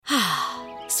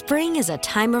Spring is a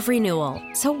time of renewal,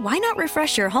 so why not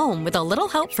refresh your home with a little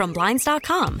help from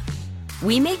Blinds.com?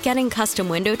 We make getting custom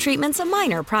window treatments a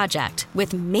minor project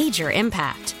with major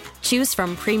impact. Choose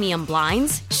from premium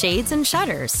blinds, shades, and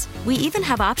shutters. We even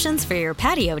have options for your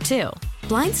patio, too.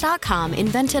 Blinds.com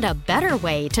invented a better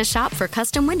way to shop for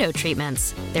custom window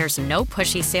treatments. There's no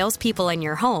pushy salespeople in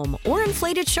your home or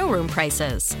inflated showroom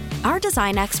prices. Our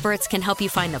design experts can help you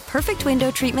find the perfect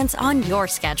window treatments on your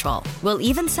schedule. We'll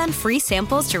even send free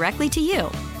samples directly to you.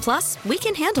 Plus, we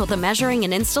can handle the measuring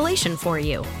and installation for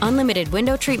you. Unlimited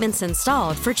window treatments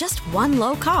installed for just one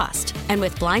low cost. And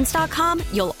with Blinds.com,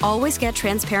 you'll always get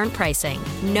transparent pricing.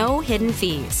 No hidden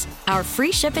fees. Our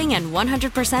free shipping and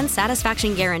 100%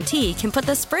 satisfaction guarantee can put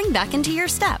the spring back into your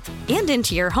step and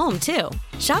into your home, too.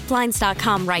 Shop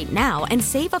Blinds.com right now and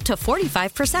save up to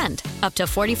 45%. Up to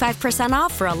 45%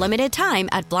 off for a limited time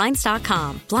at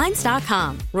Blinds.com.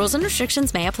 Blinds.com. Rules and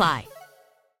restrictions may apply.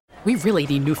 We really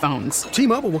need new phones.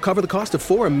 T-Mobile will cover the cost of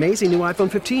 4 amazing new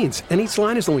iPhone 15s, and each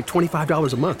line is only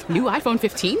 $25 a month. New iPhone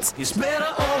 15s? It's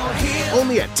better over here.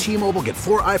 Only at T-Mobile, get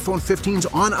 4 iPhone 15s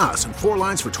on us and 4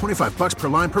 lines for $25 per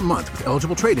line per month with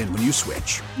eligible trade-in when you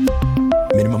switch.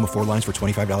 Minimum of 4 lines for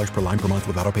 $25 per line per month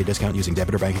with autopay discount using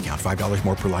debit or bank account. $5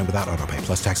 more per line without autopay,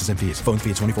 plus taxes and fees. Phone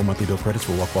fee at 24 monthly bill credits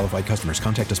for well-qualified customers.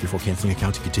 Contact us before canceling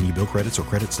account to continue bill credits or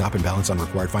credit stop and balance on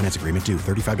required finance agreement due.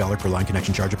 $35 per line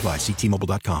connection charge applies. See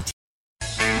T-Mobile.com.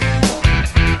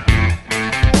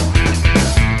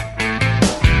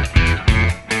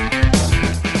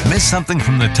 Miss something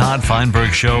from the Todd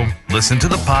Feinberg Show? Listen to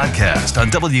the podcast on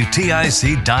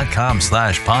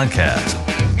WTIC.com/podcast.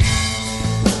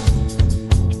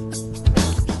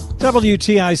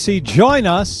 WTIC, join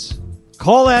us.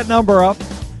 Call that number up.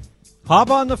 Hop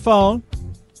on the phone.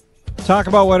 Talk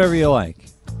about whatever you like.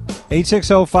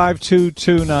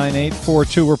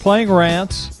 860-522-9842. We're playing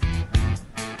rants.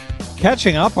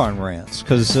 Catching up on rants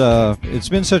because it's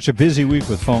been such a busy week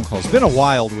with phone calls. It's been a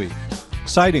wild week.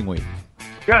 Exciting week.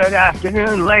 Good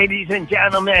afternoon, ladies and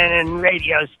gentlemen and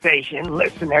radio station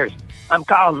listeners. I'm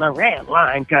calling the rant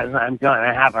line because I'm going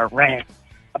to have a rant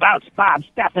about Bob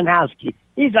Stefanowski.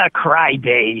 He's a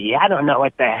crybaby. I don't know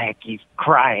what the heck he's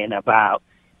crying about.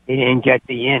 He didn't get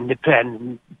the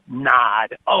independent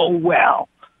nod. Oh, well,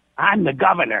 I'm the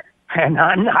governor, and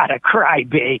I'm not a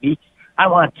crybaby. I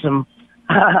want some...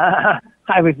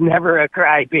 I was never a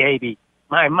crybaby.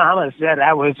 My mama said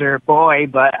I was her boy,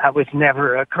 but I was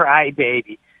never a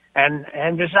crybaby. And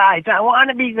besides, I want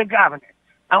to be the governor.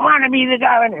 I want to be the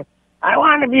governor. I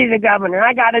want to be the governor.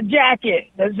 I got a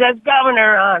jacket that says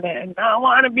governor on it, and I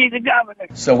want to be the governor.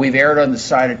 So we've erred on the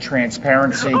side of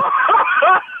transparency.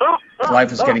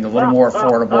 Life is getting a little more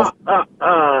affordable.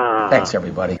 Thanks,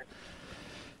 everybody.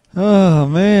 Oh,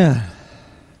 man.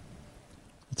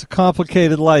 It's a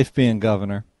complicated life being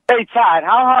governor. Hey, Todd,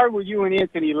 how hard would you and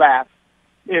Anthony laugh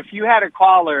if you had a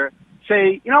caller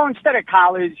say, instead of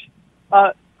college,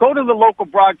 go to the local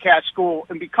broadcast school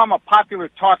and become a popular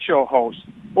talk show host,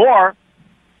 or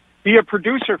be a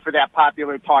producer for that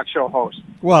popular talk show host?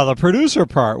 Well, the producer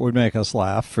part would make us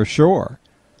laugh, for sure.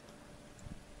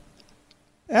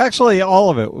 Actually, all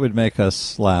of it would make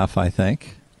us laugh, I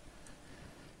think.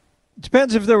 It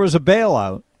depends if there was a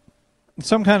bailout.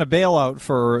 Some kind of bailout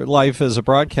for life as a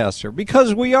broadcaster,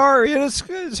 because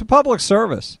it's a public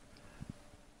service,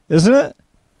 isn't it?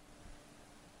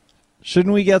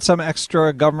 Shouldn't we get some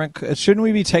extra government? Shouldn't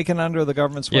we be taken under the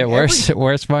government's? Yeah,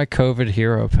 where's my COVID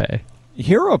hero pay?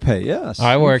 Hero pay, yes.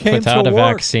 I worked without a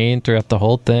vaccine throughout the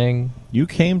whole thing. You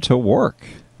came to work,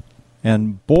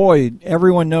 and boy,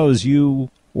 everyone knows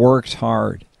you worked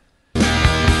hard.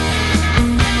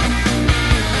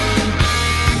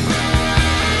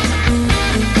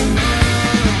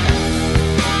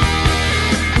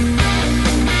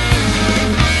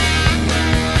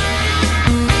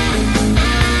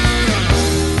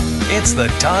 It's the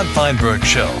Todd Feinberg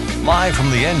Show, live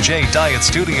from the NJ Diet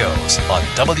Studios on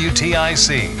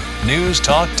WTIC News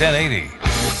Talk 1080.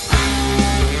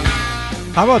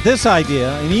 How about this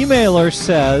idea? An emailer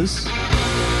says,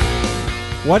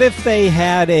 what if they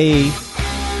had a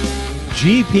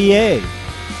GPA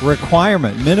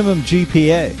requirement, minimum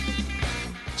GPA,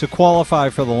 to qualify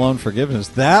for the loan forgiveness?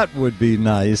 That would be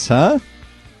nice, huh?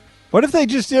 What if they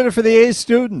just did it for the A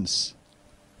students?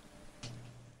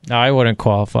 No, I wouldn't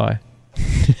qualify.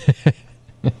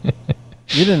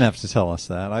 You didn't have to tell us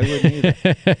that. I wouldn't either.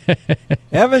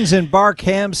 Evan's in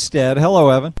Barkhamsted. Hello,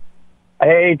 Evan.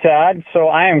 Hey, Todd. So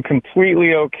I am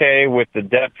completely okay with the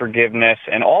debt forgiveness.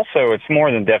 And also, it's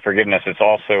more than debt forgiveness. It's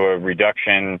also a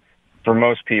reduction for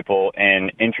most people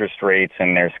in interest rates.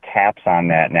 And there's caps on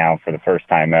that now for the first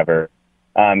time ever.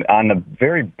 On the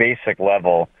very basic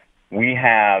level, we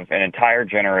have an entire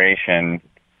generation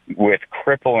with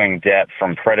crippling debt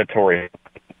from predatory.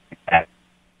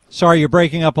 Sorry, you're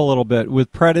breaking up a little bit.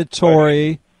 With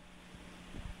predatory.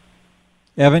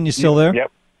 Evan, you still there?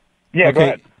 Yep. Yeah, okay. Go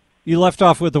ahead. You left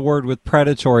off with the word with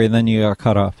predatory, and then you got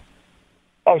cut off.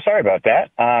 Oh, sorry about that.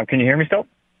 Can you hear me still?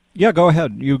 Yeah, go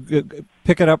ahead. You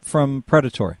pick it up from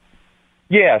predatory.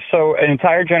 Yeah, so an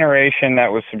entire generation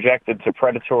that was subjected to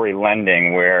predatory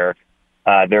lending where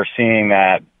they're seeing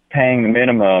that paying the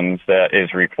minimums that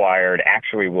is required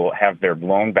actually will have their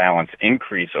loan balance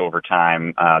increase over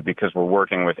time because we're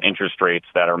working with interest rates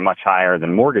that are much higher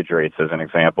than mortgage rates, as an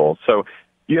example. So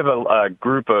you have a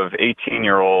group of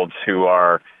 18-year-olds who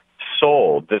are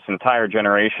sold, this entire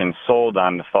generation sold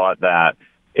on the thought that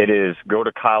it is go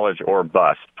to college or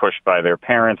bust, pushed by their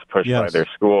parents, pushed by their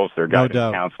schools, their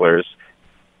guidance counselors.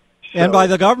 And by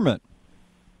the government.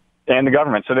 And the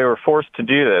government. So they were forced to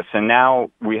do this. And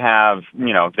now we have,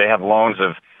 they have loans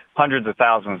of hundreds of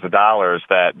thousands of dollars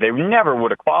that they never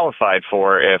would have qualified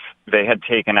for if they had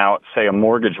taken out, say, a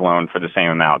mortgage loan for the same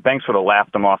amount. Banks would have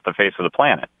laughed them off the face of the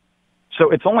planet.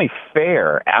 So it's only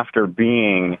fair after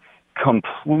being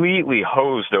completely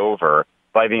hosed over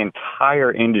by the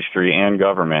entire industry and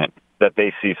government that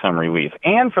they see some relief.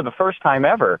 And for the first time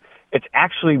ever, it's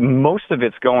actually most of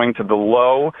it's going to the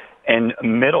low and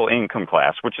middle income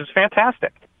class, which is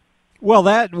fantastic. Well,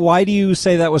 why do you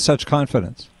say that with such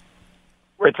confidence?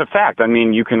 It's a fact. I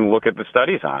mean, you can look at the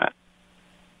studies on it.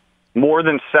 More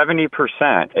than 70%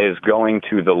 is going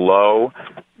to the low,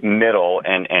 middle,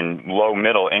 and low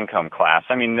middle income class.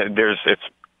 I mean, it's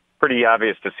pretty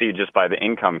obvious to see just by the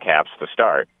income caps to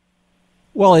start.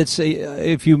 Well, it's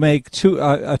if you make a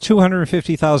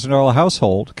 $250,000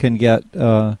 household can get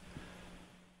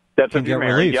that's if you're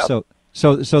married, relief. Yep.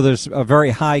 So there's a very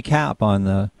high cap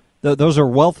on those are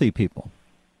wealthy people.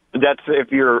 That's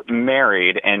if you're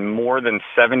married, and more than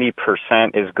 70%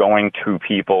 is going to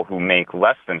people who make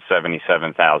less than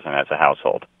 $77,000 as a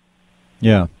household.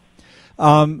 Yeah.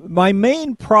 My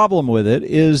main problem with it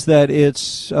is that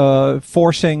it's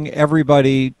forcing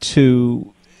everybody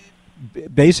to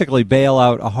basically bail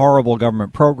out a horrible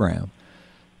government program.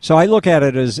 So I look at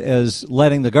it as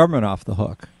letting the government off the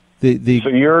hook. So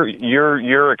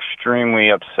you're extremely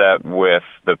upset with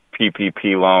the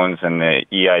PPP loans and the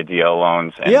EIDL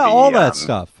loans. And all that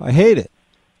stuff. I hate it.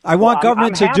 I want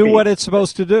government to do what it's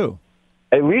supposed to do.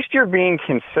 At least you're being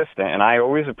consistent, and I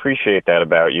always appreciate that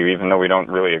about you, even though we don't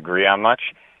really agree on much.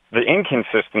 The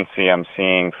inconsistency I'm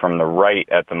seeing from the right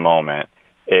at the moment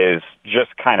is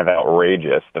just kind of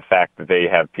outrageous. The fact that they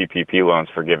have PPP loans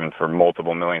forgiven for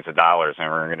multiple millions of dollars, and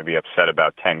we're going to be upset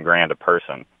about $10,000 a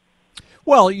person.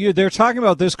 Well, they're talking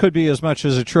about this could be as much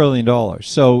as $1 trillion.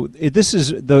 So this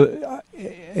is a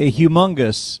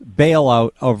humongous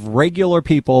bailout of regular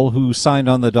people who signed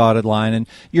on the dotted line. And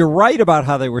you're right about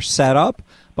how they were set up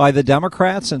by the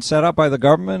Democrats and set up by the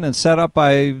government and set up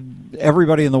by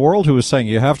everybody in the world who was saying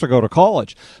you have to go to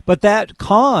college. But that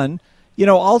con,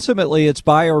 ultimately it's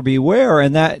buyer beware,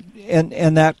 and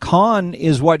that con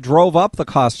is what drove up the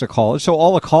cost of college. So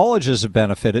all the colleges have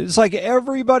benefited. It's like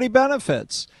everybody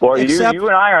benefits. Well, you and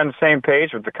I are on the same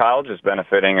page with the colleges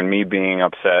benefiting and me being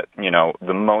upset,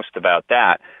 the most about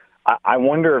that. I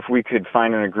wonder if we could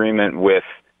find an agreement with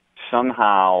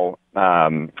somehow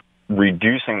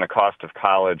reducing the cost of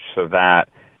college so that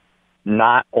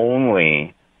not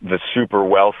only the super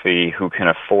wealthy who can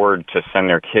afford to send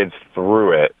their kids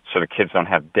through it so the kids don't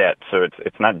have debt. So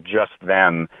it's not just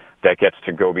them that gets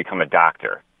to go become a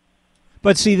doctor.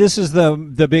 But see, this is the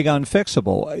big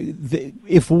unfixable.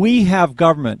 If we have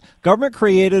government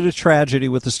created a tragedy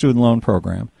with the student loan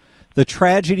program. The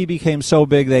tragedy became so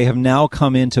big they have now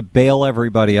come in to bail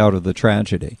everybody out of the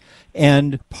tragedy.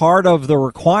 And part of the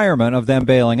requirement of them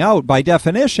bailing out, by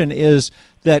definition, is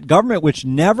that government, which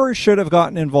never should have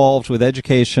gotten involved with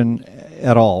education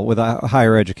at all, with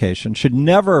higher education, should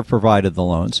never have provided the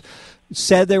loans,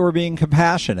 said they were being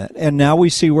compassionate. And now we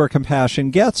see where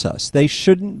compassion gets us. They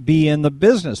shouldn't be in the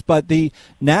business. But the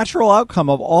natural outcome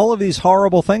of all of these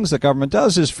horrible things that government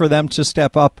does is for them to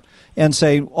step up and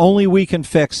say, only we can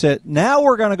fix it. Now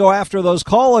we're going to go after those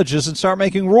colleges and start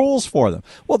making rules for them.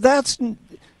 Well, that's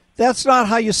not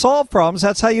how you solve problems.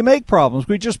 That's how you make problems.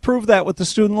 We just proved that with the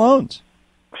student loans.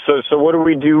 So what do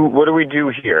we do? What do we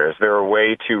do here? Is there a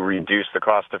way to reduce the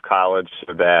cost of college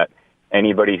so that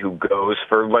anybody who goes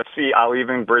for, let's see, I'll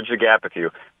even bridge the gap with you,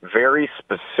 very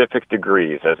specific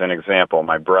degrees. As an example,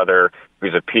 my brother,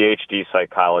 who's a PhD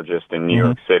psychologist in New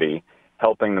York City,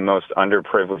 helping the most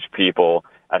underprivileged people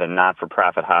at a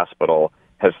not-for-profit hospital,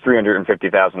 has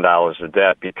 $350,000 of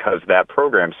debt because that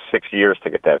program's 6 years to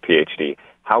get that PhD.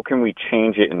 How can we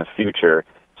change it in the future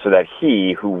so that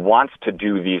he, who wants to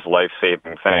do these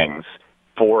life-saving things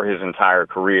for his entire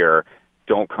career,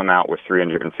 don't come out with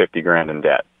 $350,000 in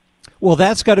debt? Well,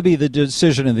 that's got to be the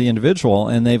decision of the individual,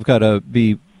 and they've got to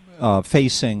be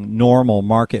facing normal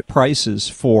market prices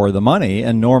for the money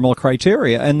and normal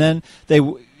criteria, and then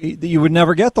you would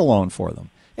never get the loan for them.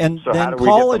 And so then how do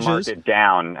colleges, we get the market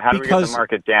down? How do we get the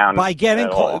market down? By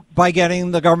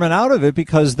getting the government out of it,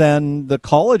 because then the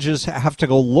colleges have to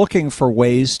go looking for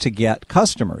ways to get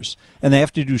customers, and they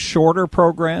have to do shorter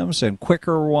programs and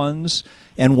quicker ones,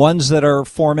 and ones that are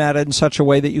formatted in such a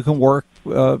way that you can work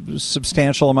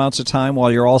substantial amounts of time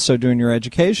while you're also doing your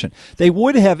education. They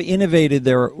would have innovated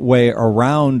their way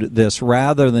around this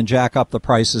rather than jack up the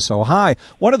prices so high.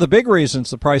 One of the big reasons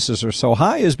the prices are so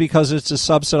high is because it's a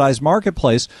subsidized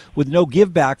marketplace with no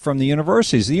give back from the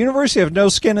universities. The universities have no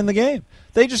skin in the game.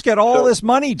 They just get all this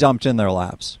money dumped in their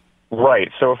laps.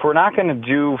 Right. So if we're not going to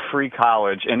do free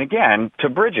college, and again, to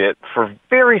bridge it for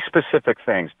very specific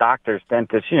things, doctors,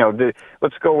 dentists,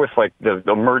 let's go with like the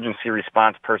emergency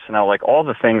response personnel, like all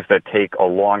the things that take a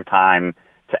long time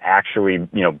to actually,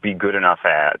 be good enough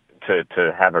at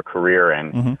to have a career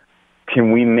in. Mm-hmm.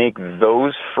 Can we make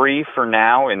those free for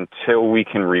now until we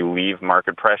can relieve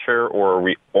market pressure, or are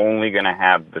we only going to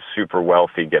have the super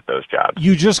wealthy get those jobs?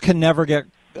 You just can never get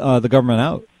the government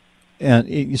out.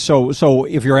 And so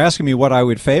if you're asking me what I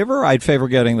would favor, I'd favor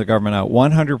getting the government out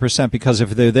 100%, because if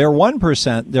they're there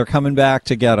 1%, they're coming back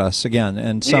to get us again,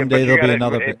 and someday there'll be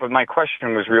another bit. But my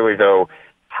question was really, though,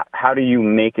 how do you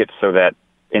make it so that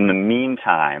in the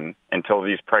meantime, until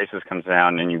these prices come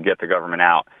down and you get the government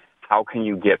out, how can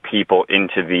you get people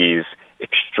into these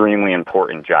extremely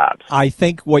important jobs? I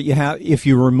think what you have, if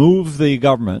you remove the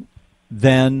government,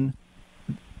 then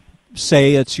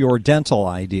say it's your dental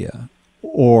idea,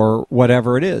 or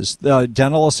whatever it is. The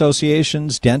dental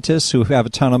associations, dentists who have a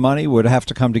ton of money would have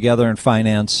to come together and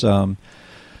finance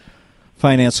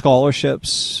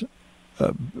scholarships,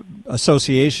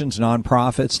 associations,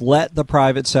 nonprofits. Let the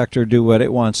private sector do what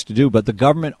it wants to do, but the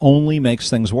government only makes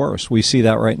things worse. We see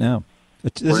that right now.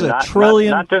 This is a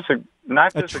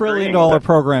 $1 trillion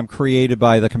program created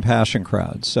by the Compassion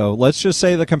Crowd. So let's just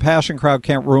say the Compassion Crowd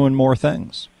can't ruin more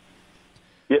things.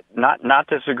 Not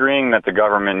disagreeing that the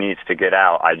government needs to get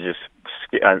out.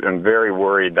 I'm very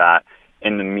worried that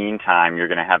in the meantime you're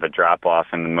going to have a drop-off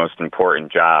in the most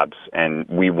important jobs, and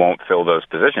we won't fill those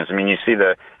positions. I mean, you see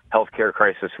the healthcare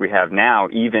crisis we have now,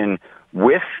 even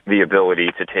with the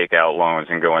ability to take out loans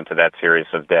and go into that serious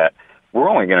of debt. We're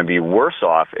only going to be worse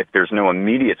off if there's no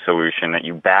immediate solution that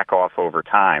you back off over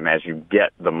time as you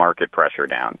get the market pressure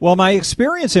down. Well, my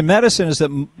experience in medicine is that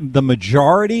the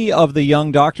majority of the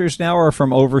young doctors now are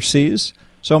from overseas.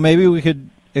 So maybe we could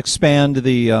expand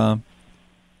the,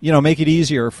 make it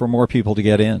easier for more people to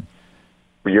get in.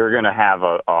 You're going to have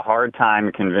a hard time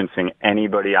convincing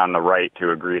anybody on the right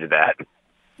to agree to that.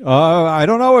 I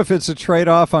don't know if it's a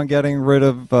trade-off on getting rid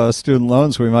of student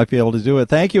loans. We might be able to do it.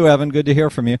 Thank you, Evan. Good to hear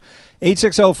from you.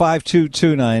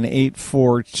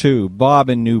 860-522-9842. Bob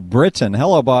in New Britain.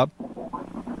 Hello, Bob.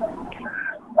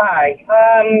 Hi.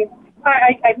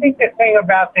 I think the thing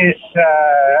about this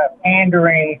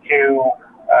pandering to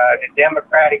the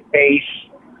Democratic base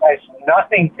has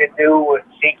nothing to do with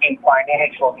seeking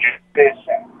financial justice.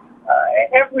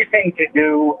 Everything to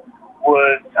do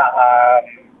with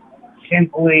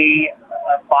simply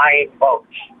buying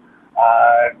votes.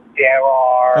 There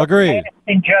are... Agreed.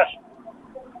 And just...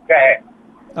 Go ahead.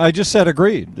 I just said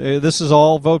agreed. This is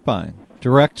all vote buying.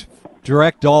 Direct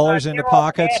dollars into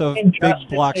pockets of big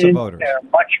blocks of voters. They're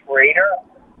much greater.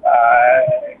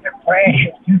 The crash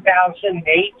of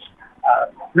 2008,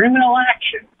 criminal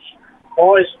actions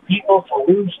caused people to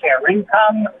lose their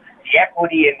income, the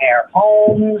equity in their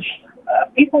homes.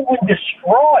 People were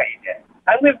destroyed.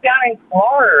 I lived down in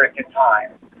Florida at the time,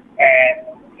 and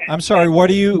I'm sorry. What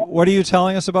are you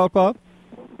telling us about, Bob?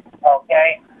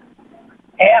 Okay,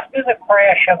 after the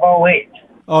crash of 2008.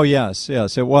 Oh yes,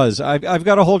 it was. I've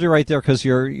got to hold you right there because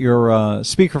your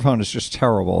speakerphone is just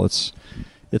terrible. It's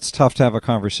tough to have a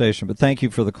conversation. But thank you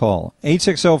for the call.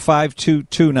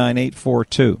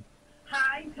 860-522-9842.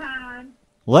 Hi, Todd.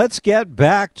 Let's get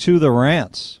back to the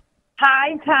rants.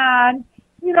 Hi, Todd.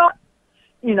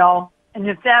 And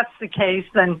if that's the case,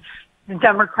 then the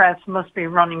Democrats must be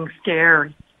running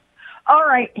scared. All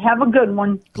right, have a good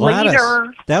one. Gladys,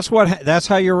 later. That's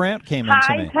how your rant came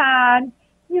into me. Hi,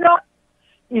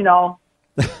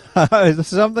 Todd.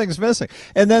 Something's missing.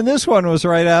 And then this one was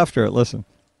right after it. Listen.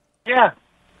 Yeah.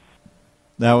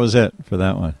 That was it for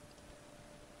that one.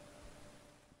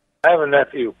 I have a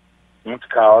nephew. Went to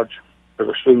college, took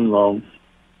a student loan,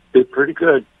 did pretty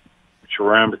good.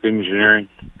 Ceramic engineering,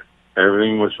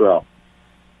 everything was well.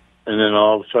 and then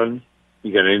all of a sudden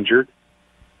he got injured,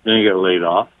 then he got laid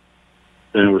off,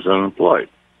 then he was unemployed.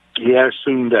 He had a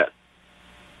student debt.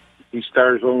 He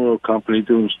started his own little company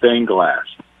doing stained glass.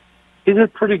 He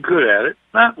did pretty good at it.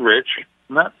 Not rich,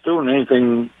 not doing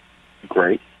anything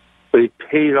great, but he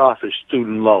paid off his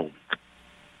student loan.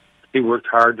 He worked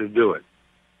hard to do it.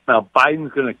 Now,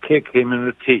 Biden's going to kick him in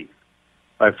the teeth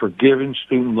by forgiving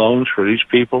student loans for these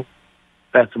people.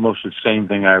 That's the most insane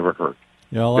thing I ever heard.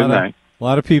 Yeah, a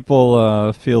lot of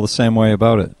people feel the same way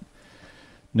about it.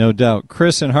 No doubt.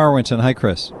 Chris in Harwinton. Hi,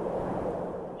 Chris.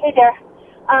 Hey there.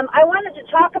 I wanted to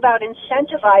talk about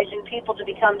incentivizing people to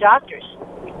become doctors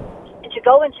and to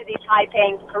go into these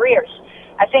high-paying careers.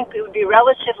 I think it would be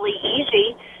relatively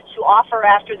easy to offer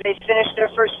after they finish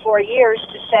their first 4 years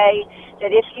to say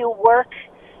that if you work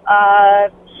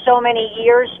so many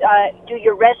years, do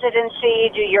your residency,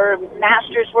 do your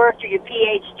master's work, do your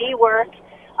PhD work,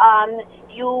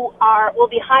 you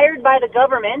will be hired by the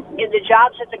government in the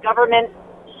jobs that the government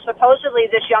supposedly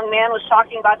this young man was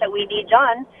talking about that we need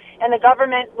done, and the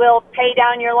government will pay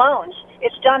down your loans.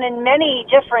 It's done in many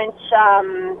different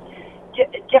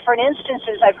different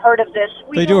instances. I've heard of this.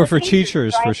 They do it for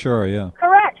teachers, for sure, yeah.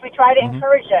 Correct. We try to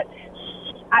encourage it.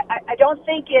 I don't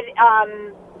think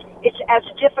it's as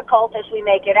difficult as we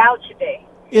make it out to be.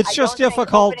 It's just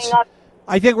difficult.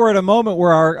 I think we're at a moment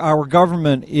where our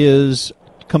government is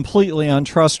completely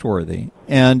untrustworthy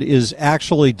and is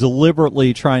actually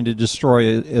deliberately trying to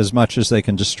destroy as much as they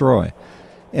can destroy.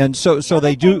 And so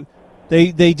they do.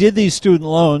 They did these student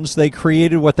loans. They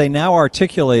created what they now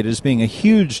articulate as being a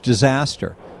huge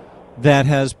disaster that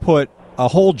has put a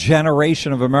whole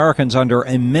generation of Americans under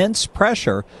immense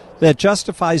pressure that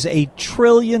justifies $1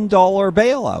 trillion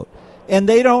bailout. And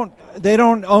they don't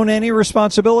own any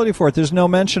responsibility for it. There's no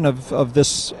mention of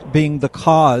this being the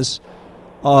cause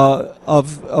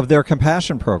of their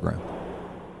compassion program.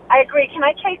 I agree. Can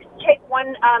I take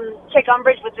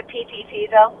umbrage with the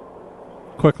PPP though?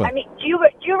 Quickly. I mean, do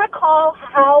you recall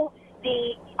how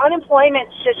the unemployment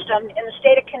system in the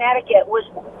state of Connecticut was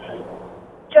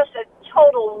just a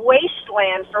total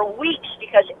wasteland for weeks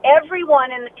because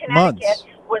everyone in the Connecticut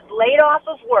was laid off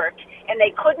of work and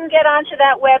they couldn't get onto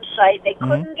that website. They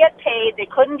couldn't get paid. They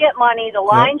couldn't get money. The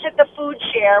lines at the food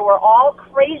share were all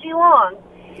crazy long.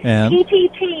 And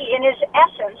PPP, in its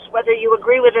essence, whether you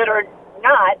agree with it or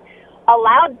not,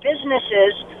 allowed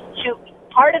businesses to.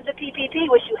 Part of the PPP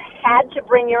was you had to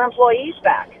bring your employees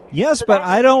back. Yes, so but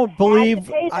I don't believe.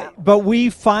 But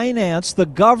the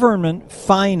government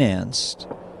financed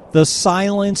the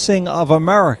silencing of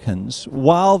Americans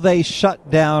while they shut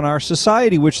down our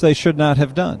society, which they should not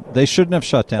have done. They shouldn't have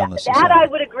shut down the society. That I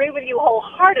would agree with you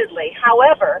wholeheartedly.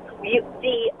 However,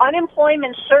 the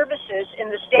unemployment services in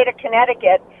the state of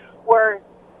Connecticut were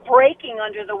breaking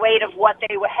under the weight of what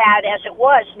they had as it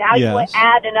was. Now you would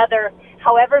add another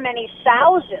however many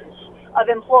thousands of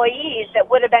employees that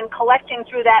would have been collecting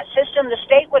through that system. The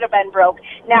state would have been broke.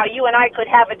 Now you and I could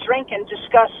have a drink and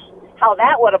discuss how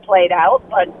that would have played out,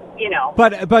 but you know.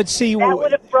 But see,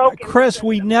 Chris,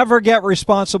 we never get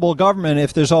responsible government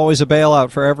if there's always a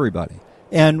bailout for everybody,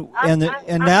 and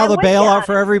now the bailout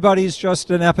for everybody is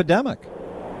just an epidemic.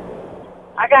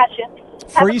 I got you.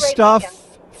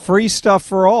 Free stuff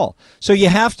for all. So you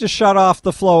have to shut off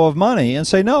the flow of money and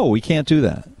say, no, we can't do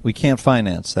that. We can't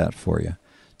finance that for you.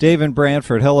 Dave in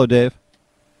Brantford. Hello, Dave.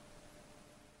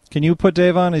 Can you put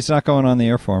Dave on? He's not going on the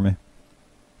air for me.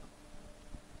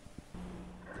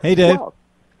 Hey, Dave. Well,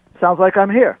 sounds like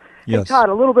I'm here. Yes. Hey, Todd,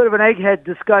 a little bit of an egghead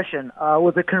discussion.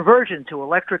 With the conversion to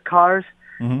electric cars,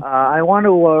 I want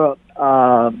to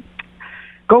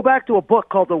go back to a book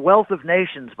called The Wealth of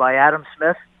Nations by Adam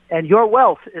Smith. And your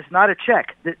wealth is not a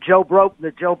check that Joe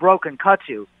Broken cuts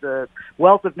you. The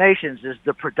wealth of nations is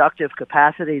the productive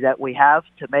capacity that we have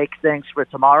to make things for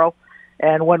tomorrow.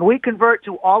 And when we convert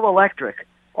to all electric,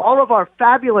 all of our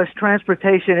fabulous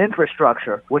transportation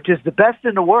infrastructure, which is the best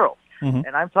in the world, and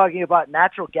I'm talking about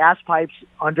natural gas pipes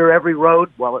under every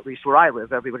road, well, at least where I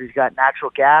live, everybody's got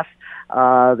natural gas,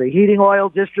 the heating oil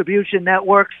distribution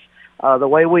networks, the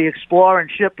way we explore and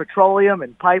ship petroleum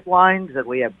and pipelines, and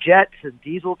we have jets and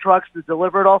diesel trucks to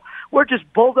deliver it all, we're just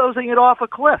bulldozing it off a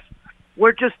cliff.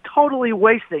 We're just totally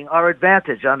wasting our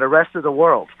advantage on the rest of the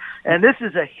world. And this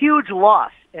is a huge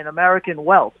loss in American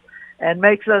wealth and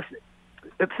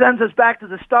it sends us back to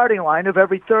the starting line of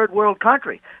every third world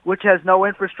country, which has no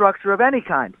infrastructure of any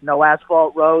kind, no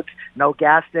asphalt roads, no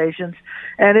gas stations.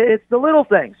 And it's the little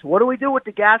things. What do we do with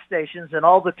the gas stations and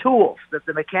all the tools that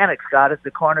the mechanics got at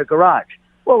the corner garage?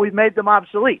 Well, we've made them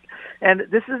obsolete. And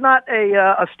this is not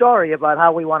a story about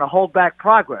how we want to hold back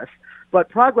progress, but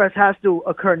progress has to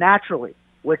occur naturally.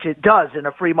 which it does in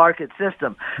a free market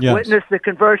system. Yes. Witness the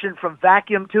conversion from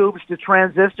vacuum tubes to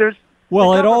transistors.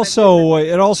 Well, it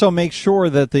also makes sure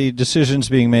that the decisions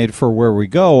being made for where we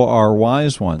go are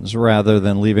wise ones, rather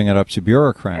than leaving it up to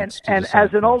bureaucrats. And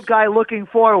as an old guy looking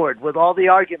forward, with all the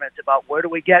arguments about where do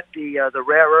we get the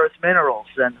rare earth minerals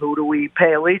and who do we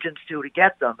pay allegiance to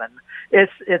get them, and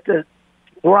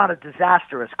we're on a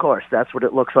disastrous course. That's what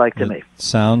it looks like to me.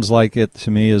 Sounds like it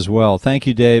to me as well. Thank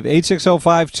you, Dave.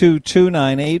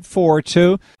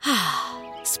 860-522-9842.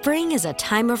 Spring is a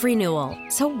time of renewal,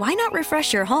 so why not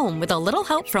refresh your home with a little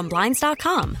help from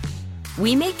Blinds.com?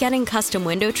 We make getting custom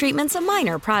window treatments a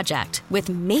minor project with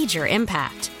major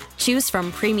impact. Choose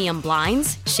from premium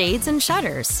blinds, shades, and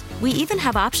shutters. We even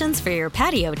have options for your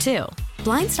patio, too.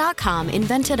 Blinds.com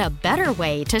invented a better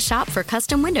way to shop for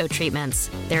custom window treatments.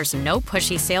 There's no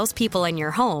pushy salespeople in your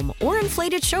home or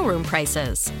inflated showroom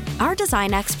prices. Our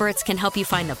design experts can help you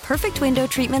find the perfect window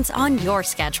treatments on your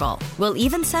schedule. We'll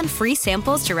even send free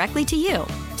samples directly to you.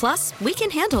 Plus, we can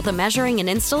handle the measuring and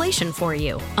installation for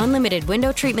you. Unlimited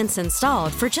window treatments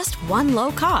installed for just one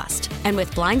low cost. And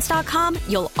with Blinds.com,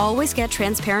 you'll always get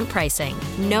transparent pricing.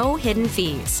 No hidden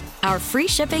fees. Our free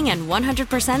shipping and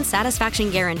 100% satisfaction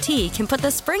guarantee can put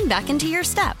the spring back into your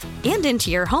step and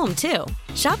into your home, too.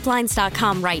 Shop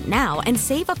Blinds.com right now and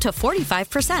save up to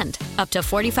 45%. Up to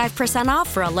 45%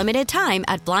 off for a limited time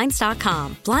at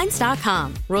Blinds.com.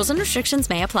 Blinds.com. Rules and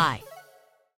restrictions may apply.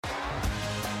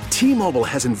 T-Mobile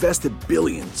has invested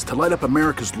billions to light up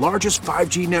America's largest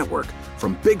 5G network,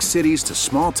 from big cities to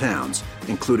small towns,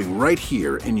 including right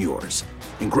here in yours.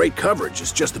 And great coverage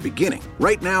is just the beginning.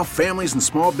 Right now, families and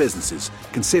small businesses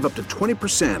can save up to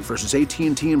 20% versus AT&T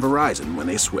and Verizon when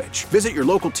they switch. Visit your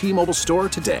local T-Mobile store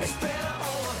today.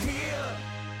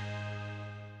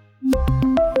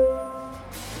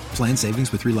 Plan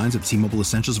savings with 3 lines of T-Mobile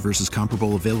Essentials versus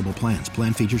comparable available plans.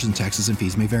 Plan features and taxes and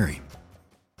fees may vary.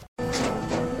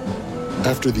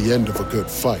 After the end of a good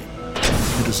fight,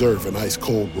 you deserve an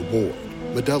ice-cold reward.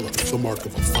 Modelo is the mark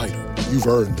of a fighter. You've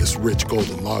earned this rich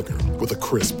golden lager with a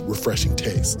crisp, refreshing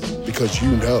taste. Because you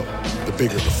know, the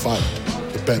bigger the fight,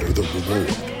 the better the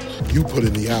reward. You put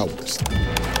in the hours,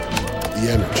 the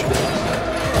energy,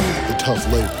 the tough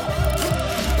labor.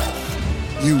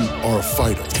 You are a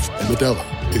fighter, and Modelo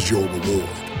is your reward.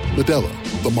 Modelo,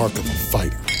 the mark of a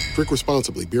fighter. Drink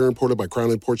responsibly. Beer imported by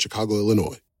Crown Imports, Chicago,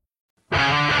 Illinois.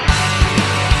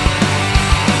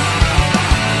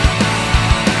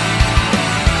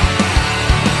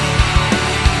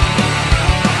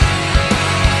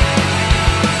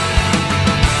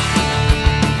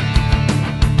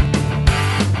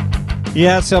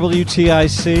 Yeah, it's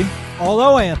WTIC.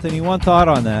 Although, Anthony, one thought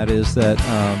on that is that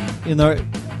in the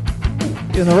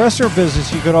restaurant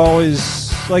business, you could always,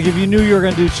 like, if you knew you were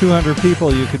going to do 200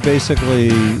 people, you could basically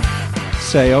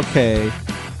say, okay,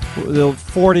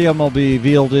 40 of them will be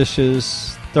veal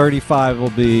dishes, 35 will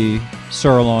be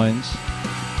sirloins.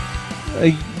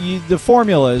 The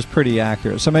formula is pretty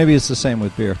accurate, so maybe it's the same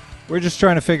with beer. We're just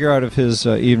trying to figure out if his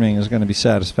evening is going to be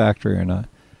satisfactory or not.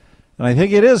 And I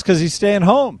think it is, because he's staying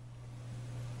home.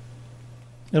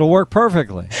 It'll work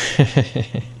perfectly.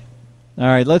 All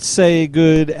right, let's say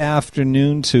good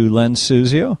afternoon to Len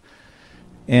Suzio.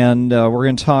 And we're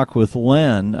going to talk with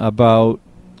Len about,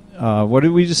 what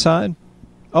did we decide?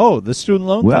 Oh, the student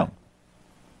loan thing.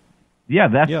 Yeah,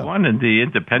 that's one, and the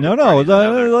independent.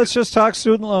 Let's just talk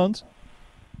student loans.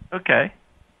 Okay,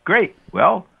 great.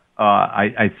 Well,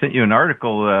 I sent you an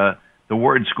article, the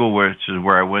Wharton School, which is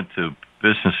where I went to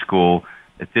business school.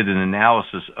 It did an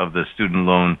analysis of the student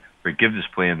loan forgiveness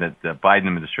plan that the Biden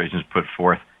administration has put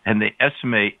forth, and they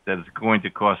estimate that it's going to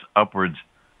cost upwards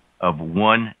of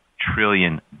 $1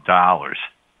 trillion by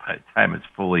the time it's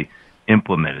fully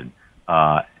implemented.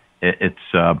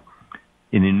 It's an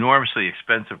enormously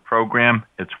expensive program.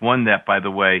 It's one that, by the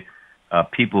way,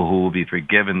 people who will be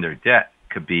forgiven their debt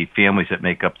could be families that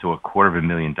make up to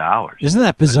 $250,000. Isn't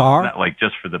that bizarre? Not like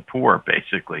just for the poor,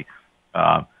 basically.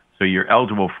 So you're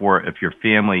eligible for, if your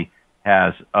family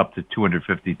has up to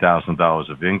 $250,000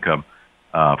 of income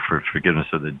for forgiveness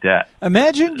of the debt.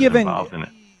 Imagine giving.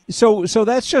 So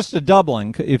that's just a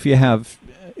doubling if you have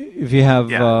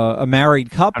a married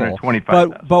couple.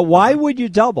 But why would you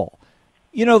double?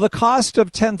 You know, the cost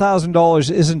of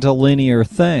 $10,000 isn't a linear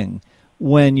thing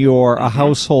when you're a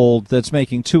household that's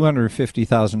making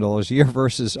 $250,000 a year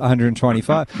versus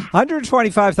 $125,000.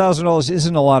 $125,000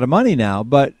 isn't a lot of money now,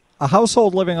 but a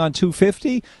household living on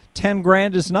 $250,000,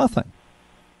 $10,000 is nothing.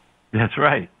 That's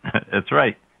right. That's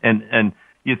right. And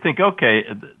you think, okay,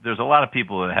 there's a lot of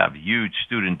people that have huge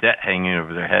student debt hanging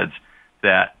over their heads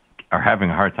that are having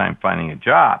a hard time finding a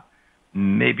job.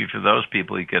 Maybe for those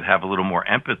people, you could have a little more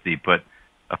empathy. But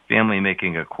a family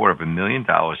making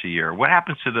 $250,000 a year? What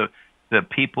happens to the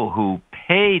people who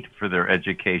paid for their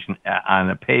education on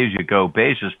a pay-as-you-go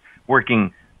basis,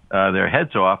 working their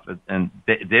heads off, and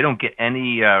they don't get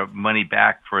any money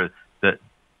back for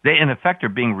they in effect are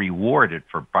being rewarded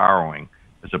for borrowing,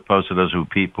 as opposed to those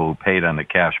people who paid on a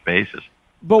cash basis.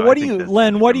 But so what do you,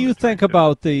 Len? What do you think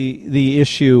about the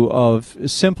issue of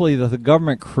simply that the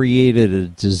government created a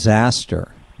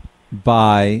disaster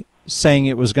by saying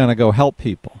it was going to go help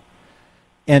people,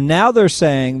 and now they're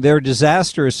saying their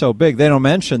disaster is so big they don't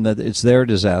mention that it's their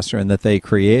disaster and that they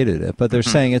created it, but they're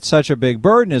saying it's such a big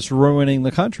burden it's ruining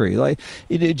the country. Like,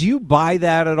 do you buy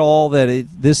that at all? That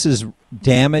this is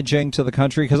damaging to the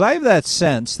country? Because I have that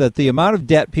sense that the amount of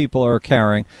debt people are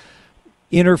carrying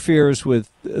interferes with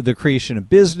the creation of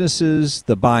businesses,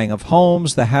 the buying of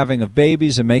homes, the having of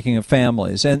babies, and making of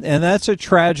families. And that's a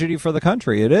tragedy for the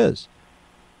country. It is.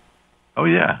 Oh,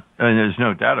 yeah. And there's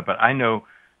no doubt about it. I know,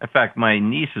 in fact, my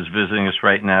niece is visiting us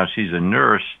right now. She's a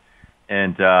nurse,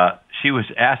 and she was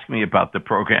asking me about the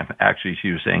program. Actually,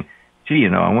 she was saying, gee,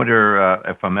 I wonder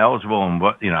if I'm eligible and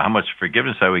what, how much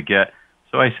forgiveness I would get.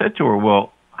 So I said to her,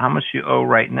 well, how much you owe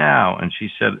right now? And she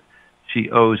said, she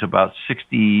owes about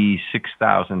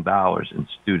 $66,000 in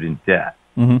student debt.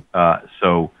 Mm-hmm.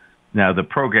 So now the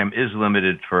program is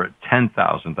limited for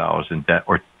 $10,000 in debt,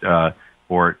 or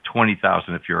 $20,000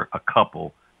 if you're a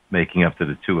couple making up to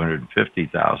the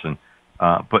 $250,000.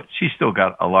 But she's still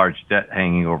got a large debt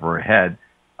hanging over her head.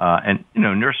 And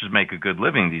nurses make a good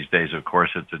living these days. Of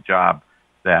course, it's a job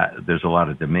that there's a lot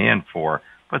of demand for.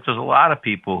 But there's a lot of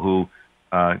people who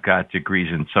got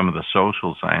degrees in some of the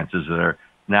social sciences that are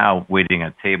now waiting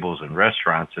at tables in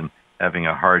restaurants and having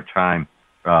a hard time,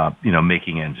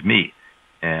 making ends meet.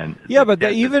 And yeah, but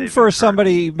even for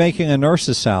somebody making a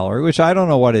nurse's salary, which I don't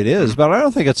know what it is, but I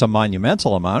don't think it's a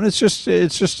monumental amount. It's just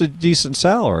a decent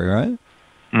salary, right?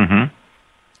 Mm-hmm.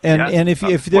 And if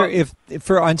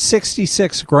for on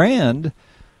 $66,000,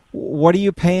 what are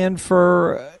you paying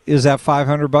for? Is that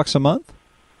 $500 a month?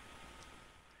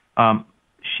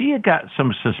 She had got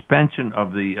some suspension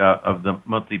of the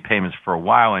monthly payments for a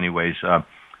while. Anyways,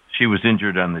 she was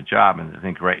injured on the job, and I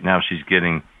think right now she's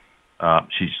getting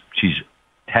she's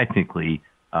technically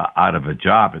out of a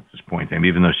job at this point in time,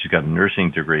 even though she's got a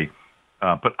nursing degree.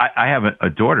 But I have a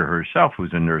daughter herself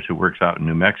who's a nurse who works out in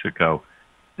New Mexico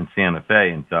in Santa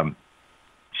Fe, and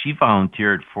she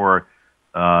volunteered for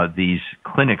these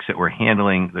clinics that were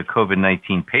handling the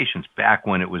COVID-19 patients back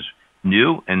when it was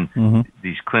new, and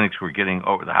these clinics were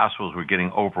the hospitals were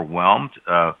getting overwhelmed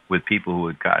with people who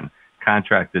had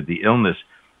contracted the illness.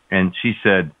 And she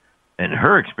said, in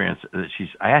her experience,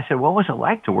 I said, what was it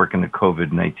like to work in the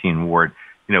COVID-19 ward,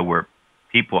 where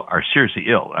people are seriously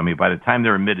ill? I mean, by the time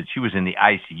they're admitted, she was in the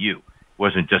ICU. It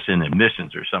wasn't just in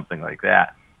admissions or something like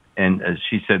that. And as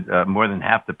she said, more than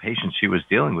half the patients she was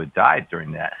dealing with died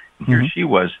during that. And here she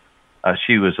was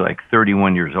like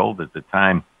 31 years old at the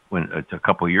time, a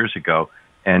couple of years ago,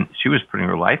 and she was putting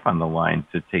her life on the line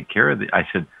to take care of it. I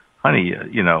said, honey,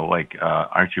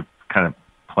 aren't you kind of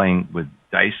playing with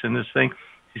dice in this thing?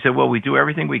 She said, well, we do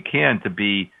everything we can to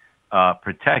be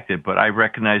protected, but I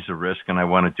recognize the risk, and I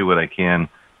want to do what I can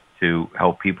to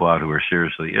help people out who are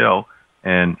seriously ill.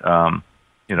 And,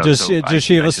 does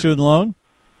she have a student loan?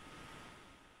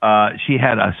 She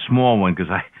had a small one,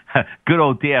 because good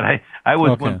old dad, I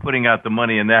was one putting out the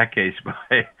money in that case, but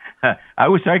I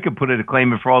wish I could put in a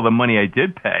claim for all the money I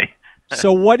did pay.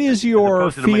 So what is your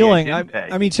feeling?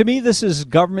 I mean, to me, this is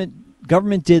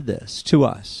government did this to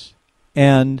us,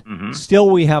 and still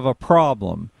we have a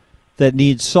problem that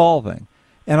needs solving.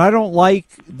 And I don't like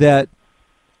that.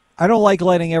 I don't like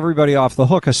letting everybody off the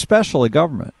hook, especially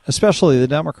government, especially the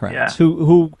Democrats,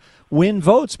 who win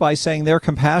votes by saying they're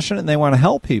compassionate and they want to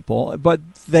help people, but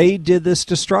they did this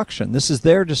destruction. This is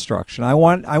their destruction. I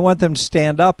want them to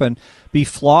stand up and be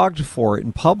flogged for it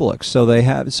in public,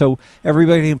 so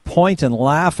everybody can point and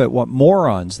laugh at what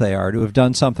morons they are to have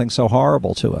done something so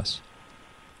horrible to us.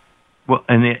 Well,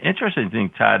 and the interesting thing,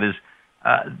 Todd, is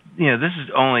this is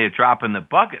only a drop in the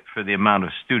bucket for the amount of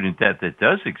student debt that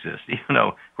does exist. Even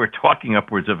though we're talking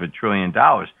upwards of $1 trillion,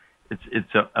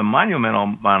 it's a monumental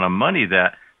amount of money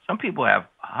that some people have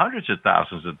hundreds of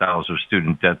thousands of dollars of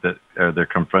student debt that they're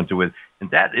confronted with, and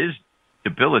that is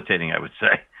debilitating, I would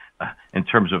say, in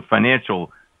terms of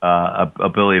financial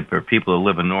ability for people to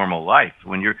live a normal life.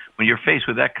 When you're faced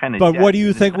with that kind of debt, what do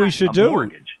you think we should do?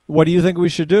 Mortgage. What do you think we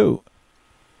should do?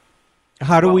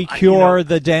 How do we cure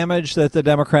the damage that the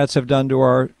Democrats have done to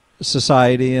our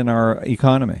society and our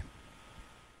economy?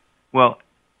 Well,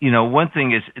 one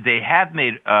thing is they have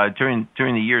made during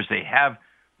the years they have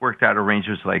worked out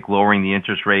arrangements like lowering the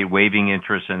interest rate, waiving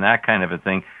interest, and that kind of a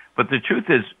thing. But the truth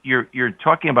is, you're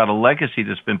talking about a legacy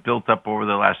that's been built up over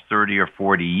the last 30 or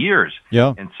 40 years.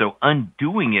 Yeah. And so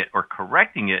undoing it or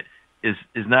correcting it is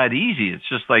not easy. It's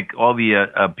just like all the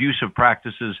abusive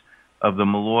practices of the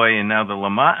Malloy and now the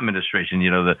Lamont administration,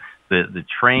 the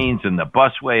trains and the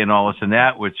busway and all this and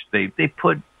that, which they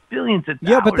put billions of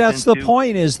dollars Yeah, but that's into. the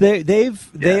point is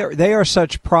they are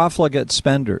such profligate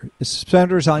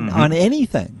spenders on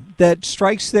anything that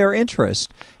strikes their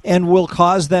interest and will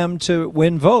cause them to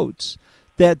win votes,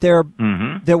 that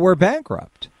that we're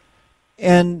bankrupt.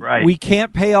 And we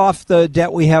can't pay off the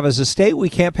debt we have as a state. We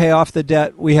can't pay off the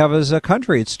debt we have as a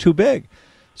country. It's too big.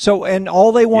 So, and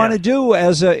all they want to do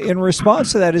in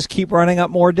response to that is keep running up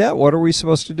more debt. What are we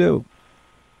supposed to do?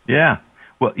 Yeah.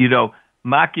 Well,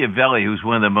 Machiavelli, who's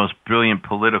one of the most brilliant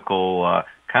political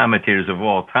commentators of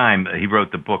all time, he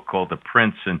wrote the book called The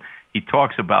Prince, and he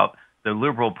talks about the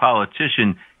liberal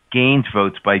politician gains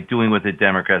votes by doing what the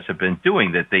Democrats have been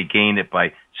doing, that they gain it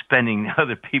by spending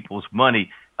other people's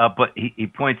money. But he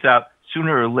points out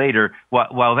sooner or later,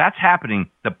 while that's happening,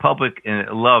 the public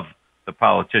love the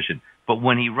politician. But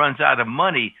when he runs out of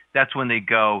money, that's when they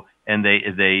go and they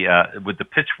with the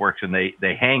pitchforks and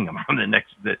they hang him from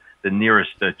the nearest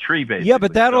tree, basically. Yeah,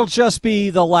 but that'll just be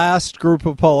the last group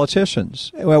of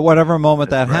politicians, at whatever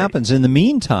moment that happens. In the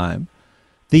meantime,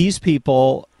 these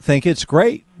people think it's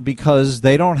great because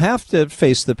they don't have to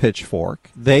face the pitchfork.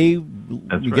 They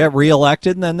get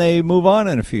reelected and then they move on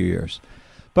in a few years.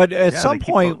 But at some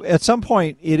point,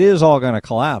 it is all going to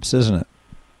collapse, isn't it?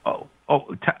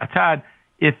 Todd,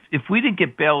 if we didn't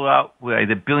get bailed out by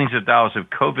the billions of dollars of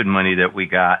COVID money that we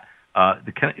got,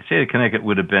 the state of Connecticut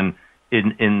would have been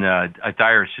in a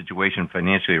dire situation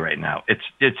financially right now.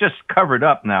 It's just covered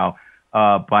up now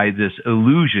by this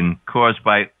illusion caused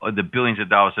by the billions of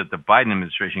dollars that the Biden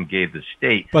administration gave the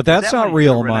state. But that's not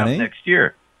real money. Next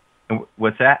year.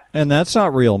 What's that? And that's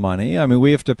not real money. I mean,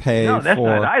 we have to pay No, that's for...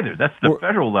 not either. That's the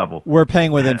federal level. We're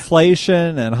paying with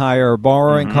inflation and higher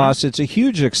borrowing costs. It's a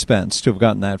huge expense to have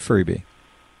gotten that freebie.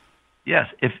 Yes.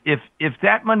 If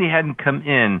that money hadn't come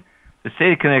in, the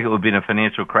state of Connecticut would be in a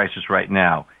financial crisis right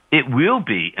now. It will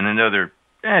be in another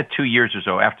 2 years or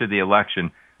so after the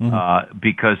election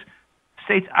because the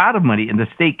state's out of money and the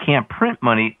state can't print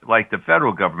money like the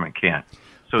federal government can.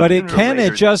 So but it can.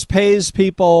 It just pays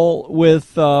people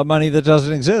with money that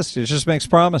doesn't exist. It just makes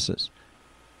promises.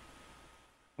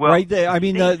 Well, right there. I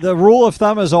mean, the rule of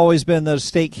thumb has always been that a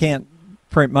state can't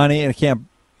print money and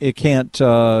it can't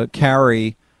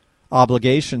carry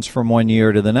obligations from one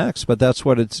year to the next. But that's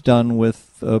what it's done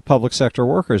with public sector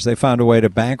workers. They found a way to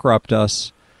bankrupt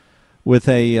us with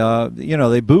they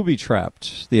booby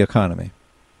trapped the economy.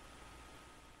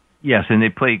 Yes, and they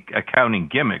play accounting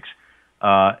gimmicks.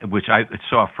 Which I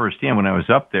saw firsthand when I was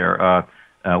up there.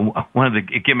 One of the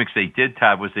gimmicks they did,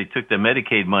 Todd, was they took the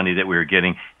Medicaid money that we were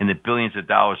getting and the billions of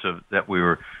dollars that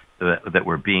were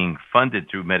being funded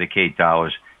through Medicaid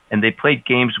dollars, and they played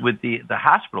games with the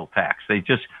hospital tax. They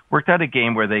just worked out a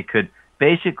game where they could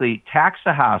basically tax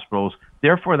the hospitals.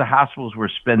 Therefore, the hospitals were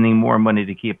spending more money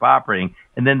to keep operating,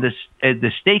 and then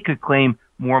the state could claim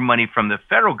more money from the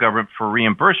federal government for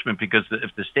reimbursement because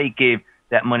if the state gave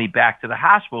that money back to the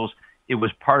hospitals, it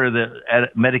was part of the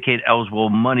Medicaid eligible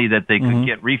money that they could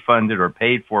get refunded or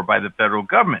paid for by the federal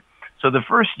government. So the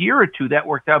first year or two, that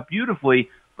worked out beautifully.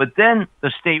 But then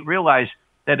the state realized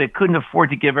that it couldn't afford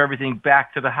to give everything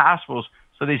back to the hospitals.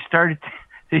 So they started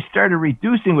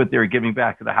reducing what they were giving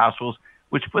back to the hospitals,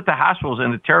 which put the hospitals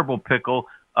in a terrible pickle,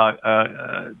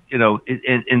 into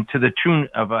the tune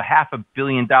of $500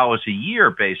 million a year,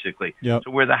 basically. Yep.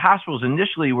 So where the hospitals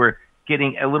initially were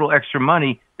getting a little extra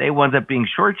money, they wound up being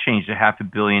shortchanged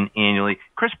 $500 million annually.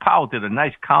 Chris Powell did a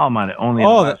nice column on it only in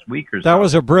the last week or so. That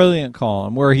was a brilliant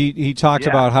column where he talked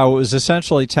about how it was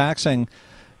essentially taxing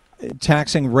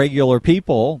regular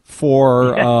people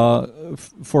for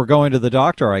going to the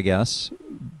doctor, I guess.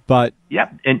 But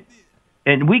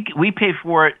and we pay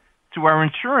for it through our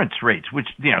insurance rates, which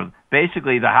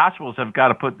basically the hospitals have got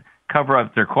to cover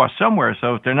up their costs somewhere.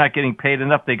 So if they're not getting paid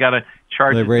enough, they got to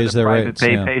charge it to the private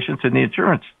pay patients and the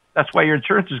insurance. That's why your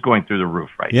insurance is going through the roof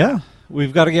right now.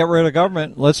 We've got to get rid of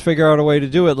government. Let's figure out a way to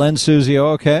do it. Len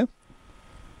Suzio, okay?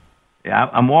 Yeah,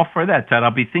 I'm all for that, Todd.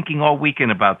 I'll be thinking all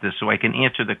weekend about this so I can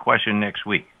answer the question next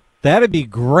week. That'd be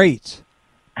great.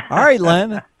 All right,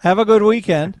 Len. Have a good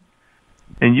weekend.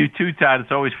 And you too, Todd.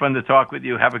 It's always fun to talk with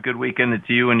you. Have a good weekend, and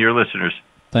to you and your listeners.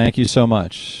 Thank you so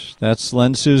much. That's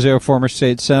Len Suzio, former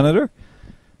state senator,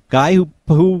 guy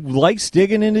who likes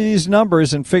digging into these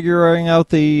numbers and figuring out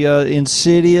the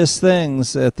insidious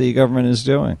things that the government is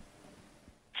doing.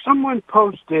 Someone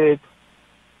posted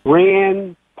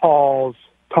Rand Paul's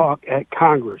talk at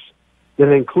Congress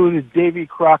that included Davy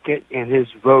Crockett and his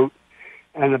vote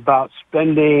and about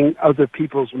spending other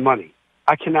people's money.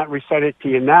 I cannot recite it to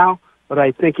you now, but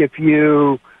I think if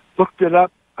you looked it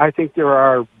up, I think there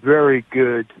are very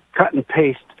good cut and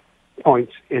paste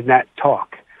points in that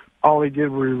talk. All he did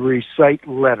was recite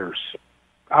letters.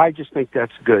 I just think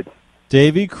that's good.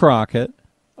 Davy Crockett,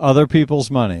 other people's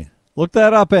money. Look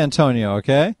that up, Antonio,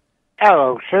 okay?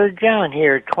 Hello, Sir John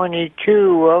here,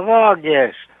 22 of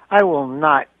August. I will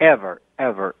not ever,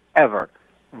 ever, ever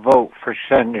vote for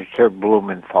Senator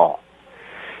Blumenthal.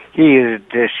 He is a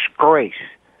disgrace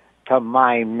to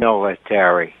my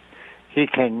military. He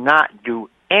cannot do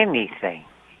anything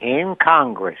in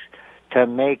Congress to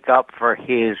make up for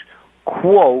his,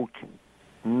 quote,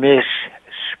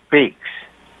 misspeaks.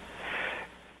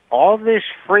 All this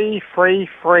free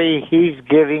he's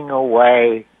giving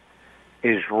away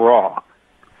is wrong.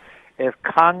 If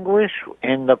Congress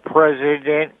and the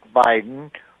President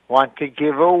Biden want to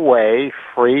give away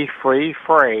free,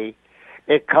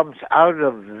 it comes out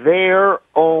of their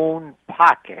own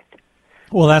pocket.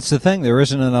 Well, that's the thing. There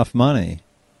isn't enough money.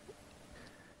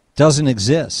 Doesn't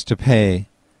exist to pay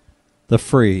the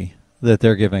free that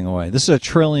they're giving away. This is $1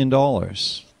 trillion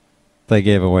they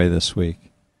gave away this week.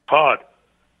 Todd,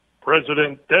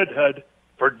 President Deadhead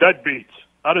for deadbeats.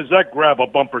 How does that grab a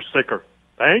bumper sticker?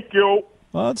 Thank you.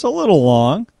 Well, it's a little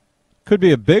long. Could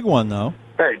be a big one, though.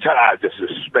 Hey, Todd, this is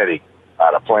Smitty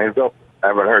out of Plainville. I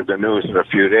haven't heard the news in a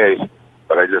few days,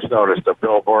 but I just noticed a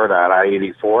billboard on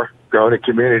I-84. Go to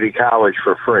community college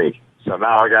for free. So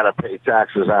now I got to pay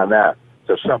taxes on that.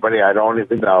 So somebody I don't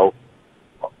even know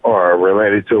or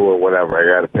related to or whatever,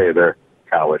 I got to pay their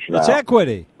college now. It's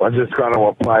equity. When's it going to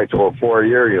apply to a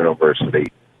 4-year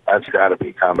university? That's got to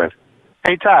be coming.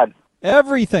 Hey, Todd.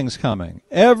 Everything's coming.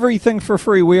 Everything for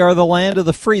free. We are the land of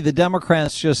the free. The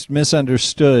Democrats just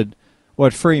misunderstood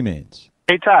what free means.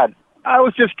 Hey, Todd. I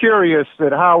was just curious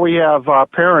that how we have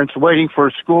parents waiting for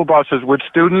school buses with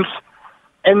students,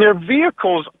 and their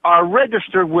vehicles are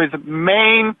registered with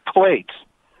Maine plates.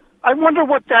 I wonder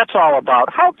what that's all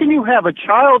about. How can you have a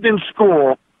child in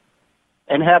school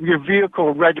and have your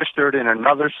vehicle registered in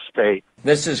another state?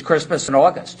 This is Christmas in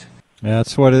August.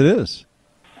 That's what it is.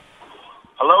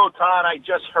 Hello, Todd. I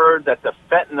just heard that the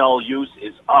fentanyl use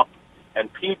is up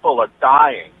and people are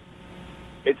dying.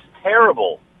 It's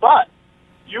terrible, but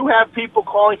you have people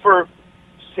calling for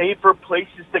safer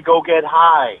places to go get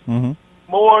high. Mm-hmm.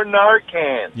 More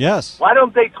Narcan. Yes. Why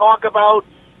don't they talk about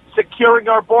securing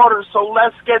our borders so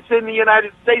less gets in the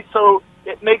United States so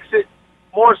it makes it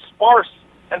more sparse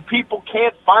and people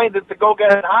can't find it to go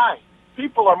get high?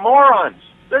 People are morons.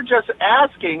 They're just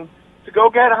asking to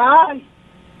go get high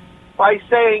by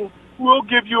saying, we'll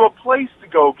give you a place to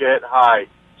go get high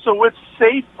so it's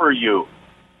safe for you.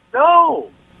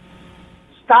 No.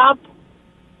 Stop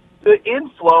the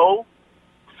inflow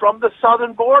from the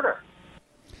southern border.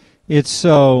 It's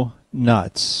so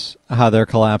nuts how they're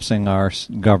collapsing our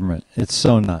government. It's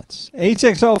so nuts.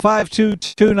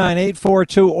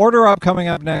 860-522-9842. Order up coming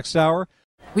up next hour.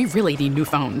 We really need new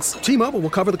phones. T-Mobile will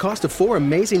cover the cost of 4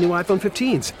 amazing new iPhone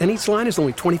 15s, and each line is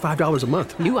only $25 a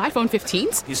month. New iPhone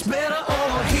 15s? It's better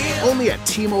over here. Only at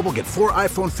T-Mobile, get 4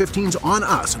 iPhone 15s on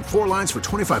us and 4 lines for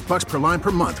 $25 per line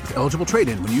per month with eligible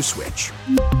trade-in when you switch.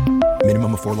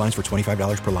 Minimum of 4 lines for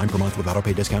 $25 per line per month with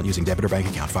autopay discount using debit or bank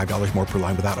account. $5 more per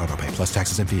line without autopay, plus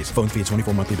taxes and fees. Phone fee at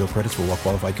 24 monthly bill credits for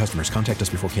well-qualified customers. Contact us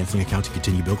before canceling account to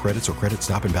continue bill credits or credit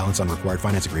stop and balance on required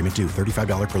finance agreement due.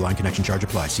 $35 per line connection charge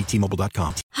applies. See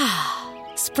T-Mobile.com.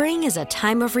 Spring is a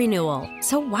time of renewal,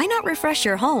 so why not refresh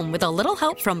your home with a little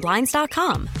help from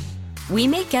Blinds.com? We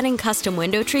make getting custom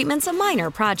window treatments a minor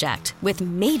project with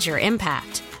major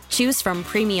impact. Choose from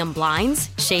premium blinds,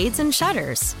 shades, and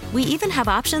shutters. We even have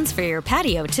options for your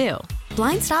patio, too.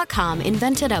 Blinds.com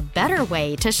invented a better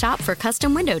way to shop for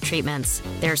custom window treatments.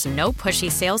 There's no pushy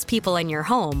salespeople in your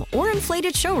home or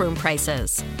inflated showroom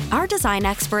prices. Our design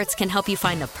experts can help you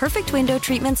find the perfect window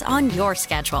treatments on your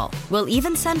schedule. We'll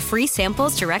even send free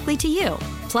samples directly to you.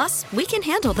 Plus, we can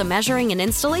handle the measuring and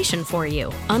installation for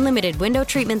you. Unlimited window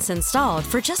treatments installed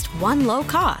for just one low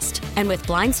cost. And with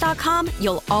Blinds.com,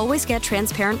 you'll always get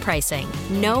transparent pricing.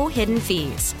 No hidden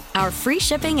fees. Our free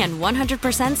shipping and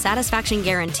 100% satisfaction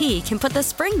guarantee can put the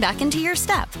spring back into your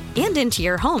step and into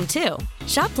your home, too.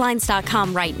 Shop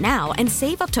Blinds.com right now and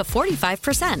save up to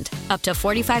 45%. Up to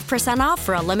 45% off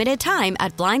for a limited time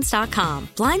at Blinds.com.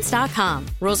 Blinds.com.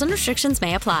 Rules and restrictions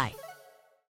may apply.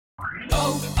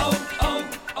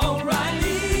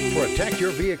 For a Protect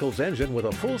your vehicle's engine with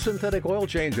a full synthetic oil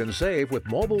change and save with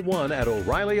Mobil 1 at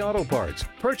O'Reilly Auto Parts.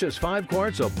 Purchase 5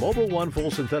 quarts of Mobil 1 full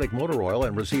synthetic motor oil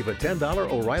and receive a $10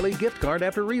 O'Reilly gift card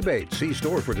after rebate. See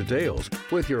store for details.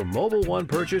 With your Mobil 1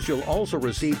 purchase, you'll also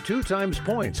receive 2 times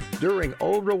points during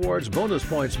Old Rewards Bonus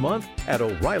Points Month at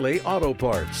O'Reilly Auto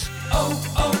Parts.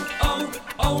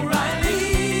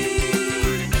 O'Reilly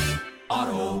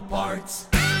Auto Parts.